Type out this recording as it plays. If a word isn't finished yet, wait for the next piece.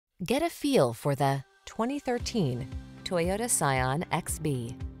Get a feel for the 2013 Toyota Scion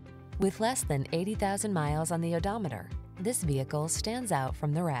XB. With less than 80,000 miles on the odometer, this vehicle stands out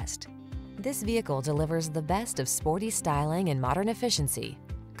from the rest. This vehicle delivers the best of sporty styling and modern efficiency.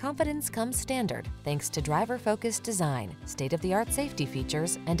 Confidence comes standard thanks to driver-focused design, state-of-the-art safety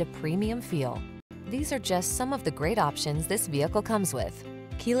features, and a premium feel. These are just some of the great options this vehicle comes with: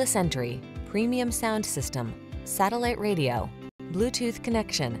 keyless entry, premium sound system, satellite radio, Bluetooth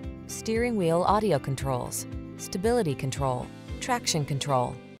connection, steering wheel audio controls, stability control, traction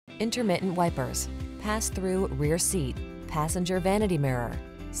control, intermittent wipers, pass-through rear seat, passenger vanity mirror.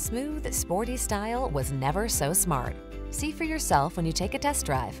 Smooth, sporty style was never so smart. See for yourself when you take a test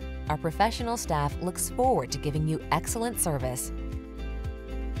drive. Our professional staff looks forward to giving you excellent service.